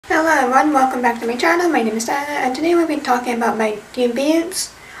Hello everyone, welcome back to my channel. My name is Anna and today we'll be talking about my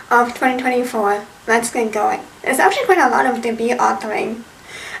debuts of 2024. Let's get going. There's actually quite a lot of debut authors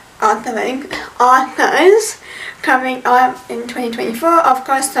coming up in 2024. Of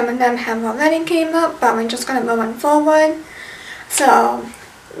course, some of them have already came up, but we're just gonna move on forward. So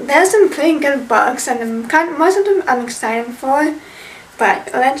there's some pretty good books and most of them I'm excited for,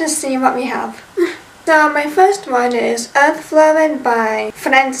 but let's just see what we have. So my first one is Earthflower by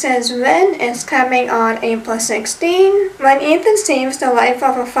Frances Wynn. It's coming on April 16. When Ethan saves the life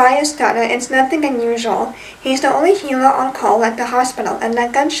of a fire starter, it's nothing unusual. He's the only healer on call at the hospital, and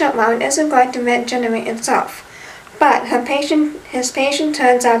that gunshot wound isn't going to regenerate itself. But his patient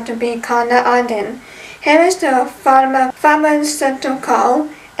turns out to be Connor Arden. Here is the pharmaceutical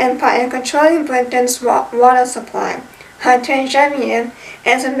empire controlling Britain's water supply. Her tragedian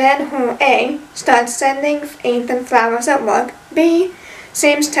is a man who A. starts sending Ethan flowers at work, B.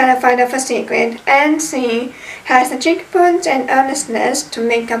 seems terrified of a secret, and C. has the cheekbones and earnestness to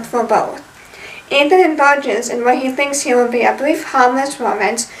make up for both. Ethan indulges in what he thinks he will be a brief harmless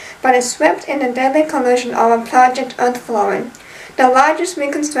romance, but is swept in a deadly collision over Project Earthflower, the largest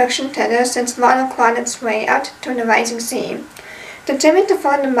reconstruction tender since water clawed its way out to the rising sea. Determined to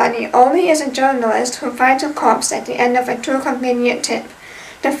find the money, only is a journalist who finds a corpse at the end of a too convenient tip.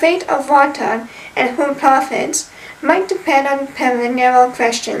 The fate of water, and who profits, might depend on a perennial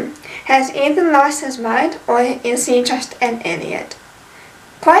question. Has Ethan lost his mind, or is he just an idiot?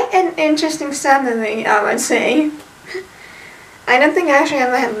 Quite an interesting summary, I would say. I don't think I actually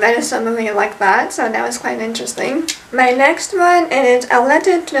ever have read a summary like that, so that was quite interesting. My next one is A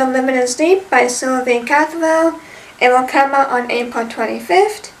Letter to the Limitless Deep by Sylvie Catherall. It will come out on April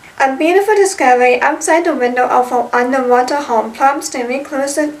 25th. A beautiful discovery outside the window of her underwater home prompts the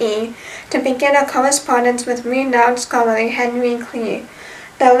reclusive E to begin a correspondence with renowned scholar Henry Clee.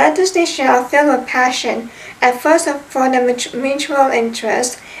 The letters they share are filled with passion, at first for their mutual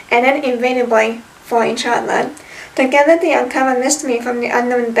interest, and then inevitably for each other. Together they uncover mystery from the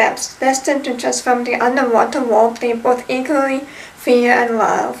unknown depths, destined to just from the underwater world they both equally fear and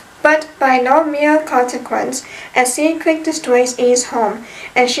love. But by no mere consequence, a sea creek destroys E's home,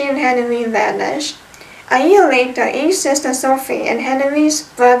 and she and Henry vanish. A year later, E's sister Sophie and Henry's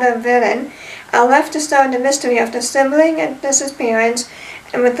brother Villain are left to solve the mystery of the sibling and disappearance,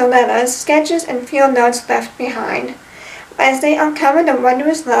 and with the letters, sketches, and field notes left behind. As they uncover the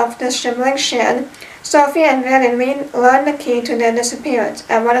wondrous love the siblings shared, Sophie and Villain learn the key to their disappearance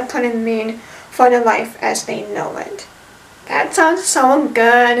and what it could mean for their life as they know it. That sounds so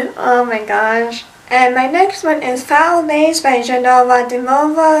good. Oh my gosh. And my next one is Foul Days by Genova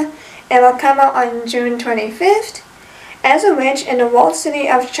Dimova. It will come out on June 25th. As a witch in the walled city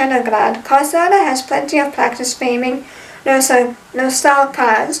of Chernigrad, Korsada has plenty of practice faming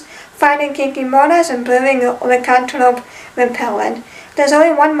Nostalkas, fighting Kikimoras and brewing lycanthrope repellent. There's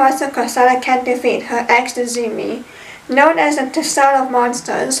only one monster Korsada can't defeat, her ex Zimi, known as the Tessar of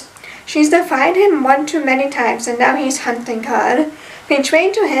Monsters. She's defied him one too many times, and now he's hunting her.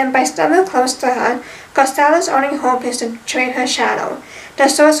 Betrayed to him by stumbling close to her, Costello's only hope is to trade her shadow, the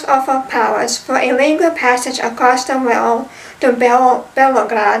source of her powers, for a legal passage across the world to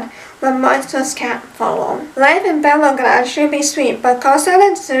Belograd, where monsters can't follow. Life in Belograd should be sweet, but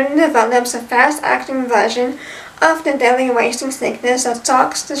Costello soon develops a fast-acting version of the deadly wasting sickness that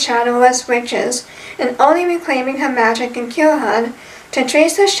stalks the shadowless witches, and only reclaiming her magic can cure her. To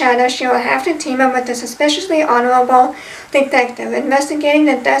trace her shadow, she will have to team up with the suspiciously honorable detective investigating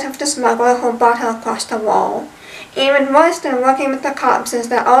the death of the smuggler who brought her across the wall. Even worse than working with the cops is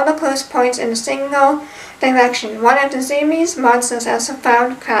that all the clues point in a single direction. One of the Zimi's monsters has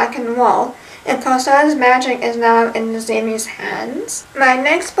found a crack in the wall, and Korsada's magic is now in the Zimi's hands. My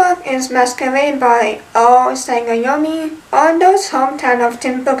next book is Masquerade by O. Sangoyomi. Ondo's hometown of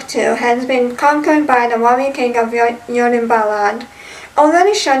Timbuktu has been conquered by the warrior king of Yorubaland.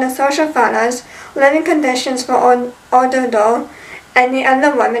 Already shown the social fathers, living conditions for Ododo and the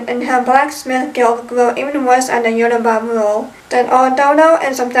other women in her blacksmith guild grew even worse under Yoruba rule. Then Ododo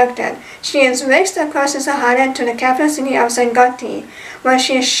is abducted. She is whisked across the Sahara to the capital city of Zangoti, where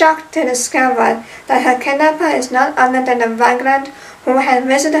she is shocked to discover that her kidnapper is none other than a vagrant who had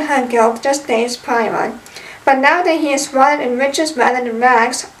visited her guild just days prior. But now that he is swathed in riches rather than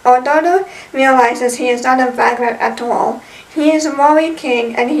rags, Ododo realizes he is not a vagrant at all. He is a warrior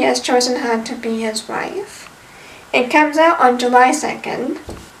king, and he has chosen her to be his wife. It comes out on July 2nd.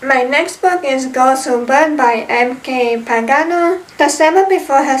 My next book is Girls Who Burn by M.K. Pagano. The summer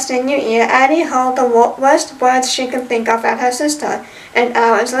before her senior year, Addie hurled the worst words she could think of at her sister, and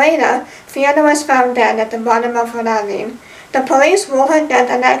hours later, Fiona was found dead at the bottom of her ravine. The police rule her death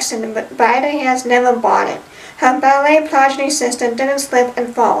an accident, but Bida has never bought it. Her ballet progeny sister didn't slip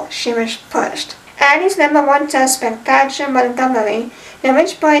and fall, she was pushed. Annie's number one suspect, Thatcher Montgomery, the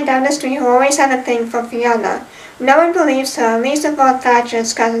rich boy down the street who always had a thing for Fiona. No one believes her, least of all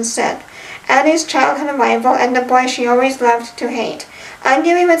Thatcher's cousin Seth, Annie's childhood rival and the boy she always loved to hate.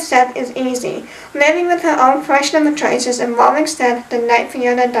 Arguing with Seth is easy. Living with her own questionable choices involving Seth the night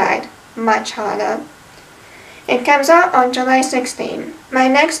Fiona died, much harder. It comes out on July 16. My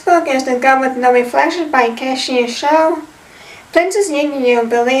next book is The Girl with No Reflection by Keishi Shou. Princess Ying Yu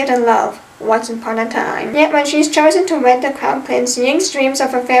believed in love once upon a time. Yet when she's chosen to wed the crown prince, Ying's dreams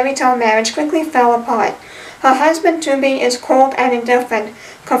of a fairy tale marriage quickly fell apart. Her husband Tubi is cold and indifferent,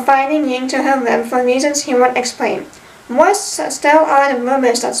 confining Ying to her room for reasons he won't explain. Worse still are the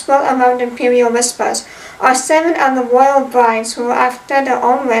rumors that swirl around Imperial Whispers, or 7 of the royal brides who after their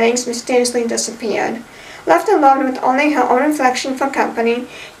own weddings mysteriously disappeared. Left alone with only her own reflection for company,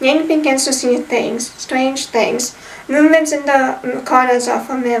 Ying begins to see things, strange things, movements in the corners of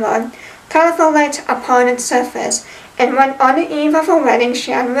her mirror, colorful light upon its surface, and when on the eve of her wedding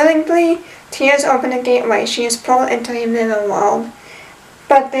she unwillingly tears open a gateway, she is pulled into a mirror world.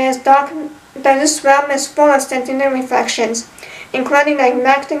 But this realm is full of sentient reflections, including the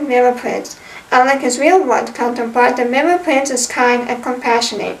enacting mirror prince. Unlike his real world counterpart, the mirror prince is kind and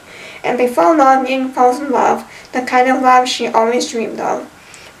compassionate, and before long Ying falls in love, the kind of love she always dreamed of.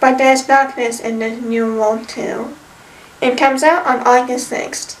 But there's darkness in this new world too. It comes out on August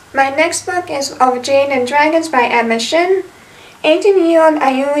 6th. My next book is Of Jade and Dragons by Emma Shin. 18-year-old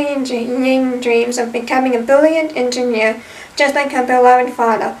Ayuri Ying dreams of becoming a brilliant engineer, just like her beloved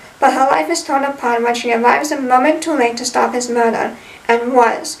father, but her life is torn apart when she arrives a moment too late to stop his murder, and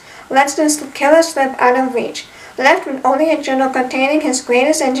lets the killer slip out of reach. Left with only a journal containing his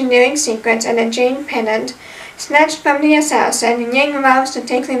greatest engineering secrets and a jade pendant, snatched from the assassin, Ying vows to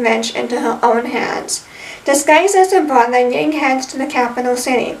take revenge into her own hands. Disguised as a brother, Ying heads to the capital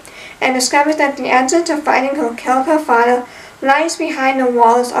city, and discovers that the answer to finding who killed her father lies behind the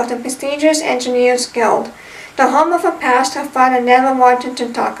walls of the prestigious Engineers Guild, the home of a past her father never wanted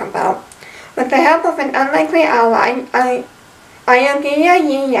to talk about. With the help of an unlikely ally, Ayogia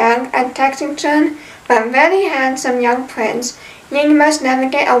Yi Yang, a taciturn but very handsome young prince, Ying must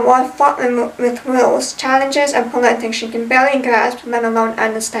navigate a world fraught with rules, challenges, and politics she can barely grasp, let alone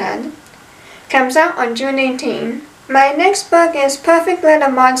understand. Comes out on June 18. My next book is Perfect Little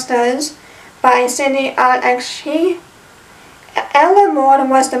Monsters by Cindy R.X. Ella Moore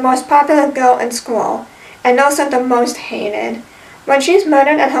was the most popular girl in school, and also the most hated. When she's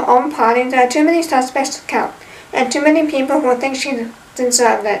murdered at her own party, there are too many suspects to count, and too many people who think she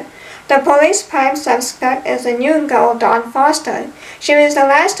deserved it. The police prime suspect is the new girl, Dawn Foster. She was the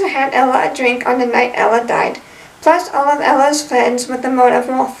last to hand Ella a drink on the night Ella died. Plus, all of Ella's friends with the motive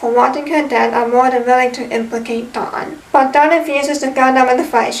for wanting her dead are more than willing to implicate Dawn. But Dawn refuses to go down in the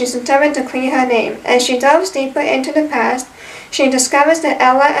fight. She's determined to clear her name. As she delves deeper into the past, she discovers that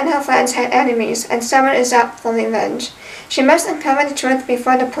Ella and her friends had enemies, and someone is out for revenge. She must uncover the truth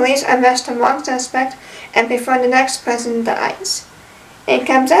before the police arrest the wrong suspect and before the next person dies. It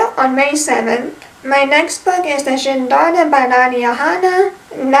comes out on May 7th. My next book is The Jinn Daughter by Nadia Hanna.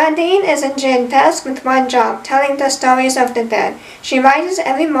 Nadine is a Jinn tasked with one job, telling the stories of the dead. She rises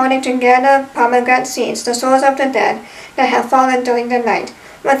every morning to gather pomegranate seeds, the souls of the dead that have fallen during the night.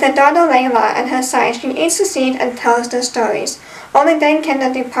 With her daughter Layla at her side, she eats the seed and tells the stories. Only then can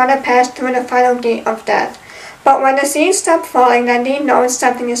the departed pass through the final gate of death. But when the seeds stop falling, Nadine knows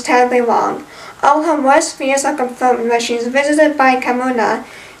something is terribly wrong. All her worst fears are confirmed when she is visited by Kamuna,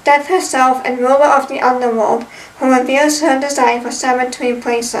 Death herself and ruler of the underworld, who reveals her desire for someone to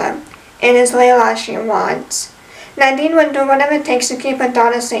replace her. It is Layla she wants. Nadine will do whatever it takes to keep her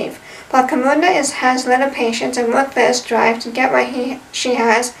daughter safe, but Kamuna has little patience and ruthless drive to get what she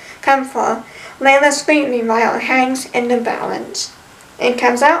has come for. Layla's fate, meanwhile, hangs in the balance. It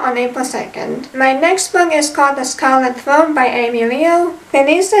comes out on April 2nd. My next book is called The Scarlet Throne by Amy Leo.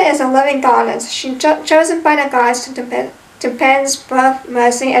 Belisa is a living goddess. She's chosen by the gods to pens birth,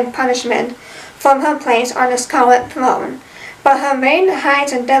 mercy, and punishment from her place on the Scarlet Throne. But her reign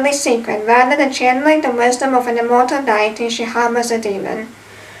hides a deadly secret. Rather than channeling the wisdom of an immortal deity, she harbors a demon.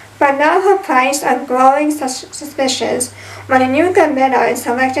 But now her prides are growing suspicious. When a new commander is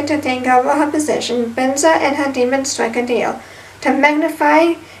selected to take over her position, Binza and her demons strike a deal. To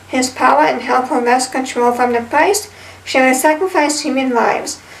magnify his power and help her wrest control from the priest, she will sacrifice human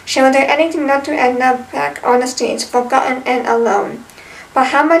lives. She will do anything not to end up back on the streets, forgotten and alone. But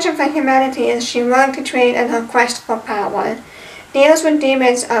how much of her humanity is she willing to trade in her quest for power? Deals with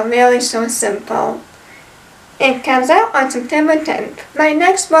demons are really so simple. It comes out on September 10th. My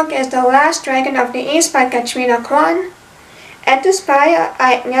next book is The Last Dragon of the East by Katrina Kwan. At despite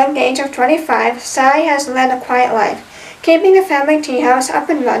a young age of 25, Sai has led a quiet life, keeping the family tea house up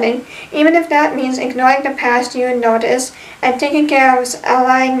and running, even if that means ignoring the past you notice and taking care of his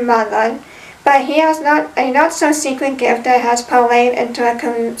ailing mother. But he has a not-so-secret gift that has parlayed into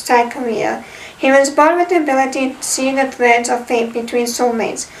a side career. He was born with the ability to see the threads of fate between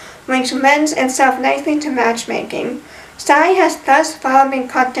soulmates, which lends itself nicely to matchmaking. Sai has thus far been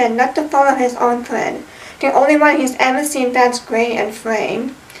content not to follow his own thread, the only one he's ever seen that's grey and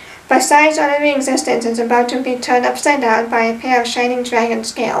fraying. But Sai's ordinary existence is about to be turned upside down by a pair of shining dragon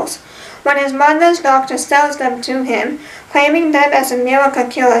scales. When his mother's doctor sells them to him, claiming them as a miracle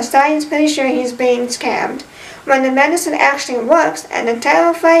cure, Sai is pretty sure he's being scammed. When the medicine actually works and the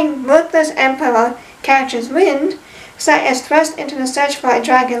terrifying, ruthless emperor catches wind, Sai is thrust into the search for a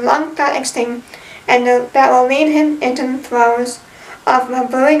dragon long thought extinct and that will lead him into the throes of a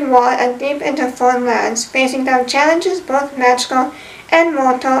brewing war and deep into foreign lands, facing down challenges both magical and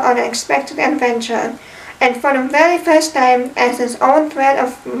mortal on an unexpected adventure. And for the very first time, as his own thread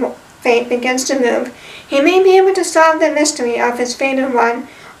of fate begins to move, he may be able to solve the mystery of his fated one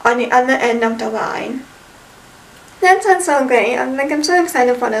on the other end of the line. That sounds so great. I'm so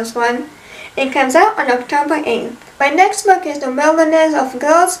excited for this one. It comes out on October 8th. My next book is The Wilderness of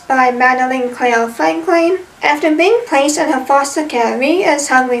Girls by Madeline Claire Franklin. After being placed in her foster care, Ree is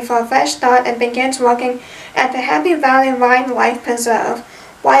hungry for a fresh start and begins working at the Happy Valley Wildlife Preserve.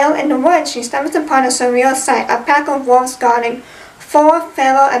 While in the woods, she stumbles upon a surreal sight, a pack of wolves guarding 4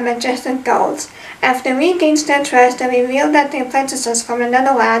 feral and majestic goats. After Ree gains their trust, they reveal that they're princesses from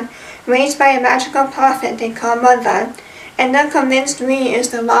another land, raised by a magical prophet they call Mother, and they're convinced Ree is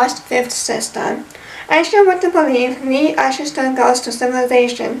the lost 5th sister. Unsure what to believe, Ree ushers the girls to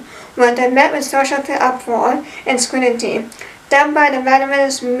civilization, where they're met with social uproar and scrutiny, dubbed by the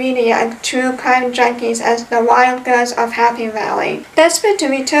venomous media and true crime junkies as the Wild Girls of Happy Valley. Desperate to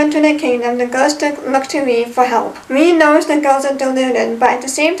return to the kingdom, the girls look to Ree for help. Ree knows the girls are deluded, but at the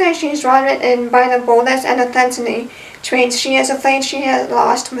same time she's drawn in by the boldness and authenticity traits she is afraid she has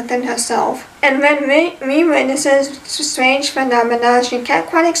lost within herself. And when Ree witnesses strange phenomena she can't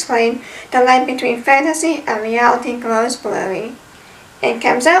quite explain, the line between fantasy and reality grows blurry. It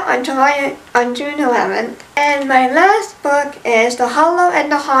comes out on June 11th. And my last book is The Hollow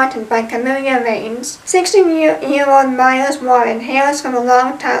and the Haunted by Camellia Rains. 16-year-old Miles Warren hails from a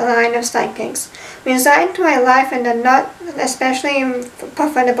long line of psychics. Resigned to a life in the not especially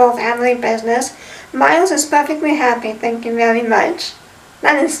profitable family business, Miles is perfectly happy, thank you very much.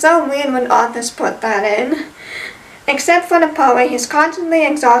 That is so weird when authors put that in. Except for the poet, he's constantly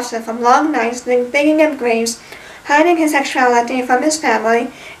exhausted from long nights digging up graves, hiding his sexuality from his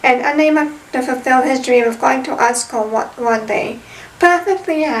family, and unable to fulfill his dream of going to art school one day.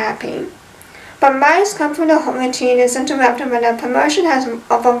 Perfectly happy. But Miles' comfortable routine is interrupted when a promotion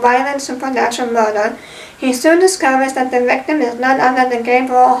of a violent supernatural murder. He soon discovers that the victim is none other than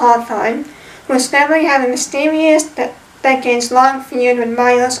Gabriel Hawthorne, whose family have a mysterious decades-long feud with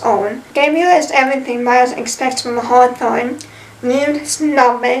Miles' own. Gabriel is everything Miles expects from Hawthorne: rude,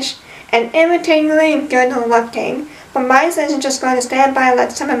 snobbish, and irritatingly good-looking. But Miles isn't just going to stand by and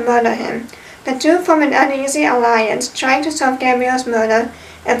let someone murder him. The two form an uneasy alliance, trying to solve Gabriel's murder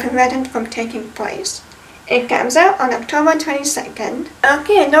and prevent it from taking place. It comes out on October 22nd.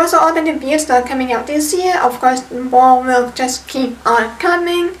 Okay, and those are all the debuts that are coming out this year. Of course, more will just keep on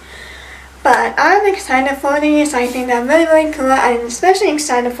coming. But I'm excited for these. I think they're really, really cool. I'm especially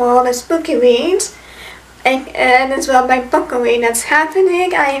excited for all the spooky reads. And as well my book reading that's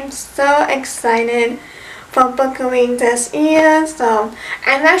happening. I am so excited for book reading this year. So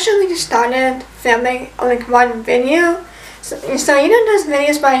I've actually started filming like one video. So you know those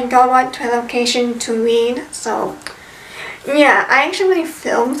videos where I go out to a location to read. So yeah, I actually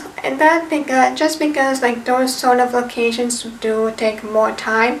filmed that because like those sort of locations do take more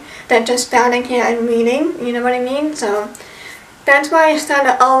time than just standing here and reading. You know what I mean? So that's why I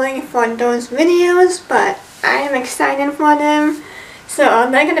started early for those videos, but I am excited for them. So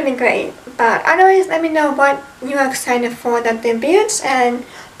they're gonna be great. But otherwise, let me know what you're excited for the debuts, and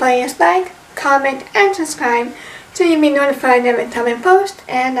please like, comment, and subscribe so you'll be notified every time I post,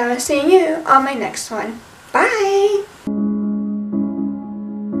 and I will see you on my next one. Bye!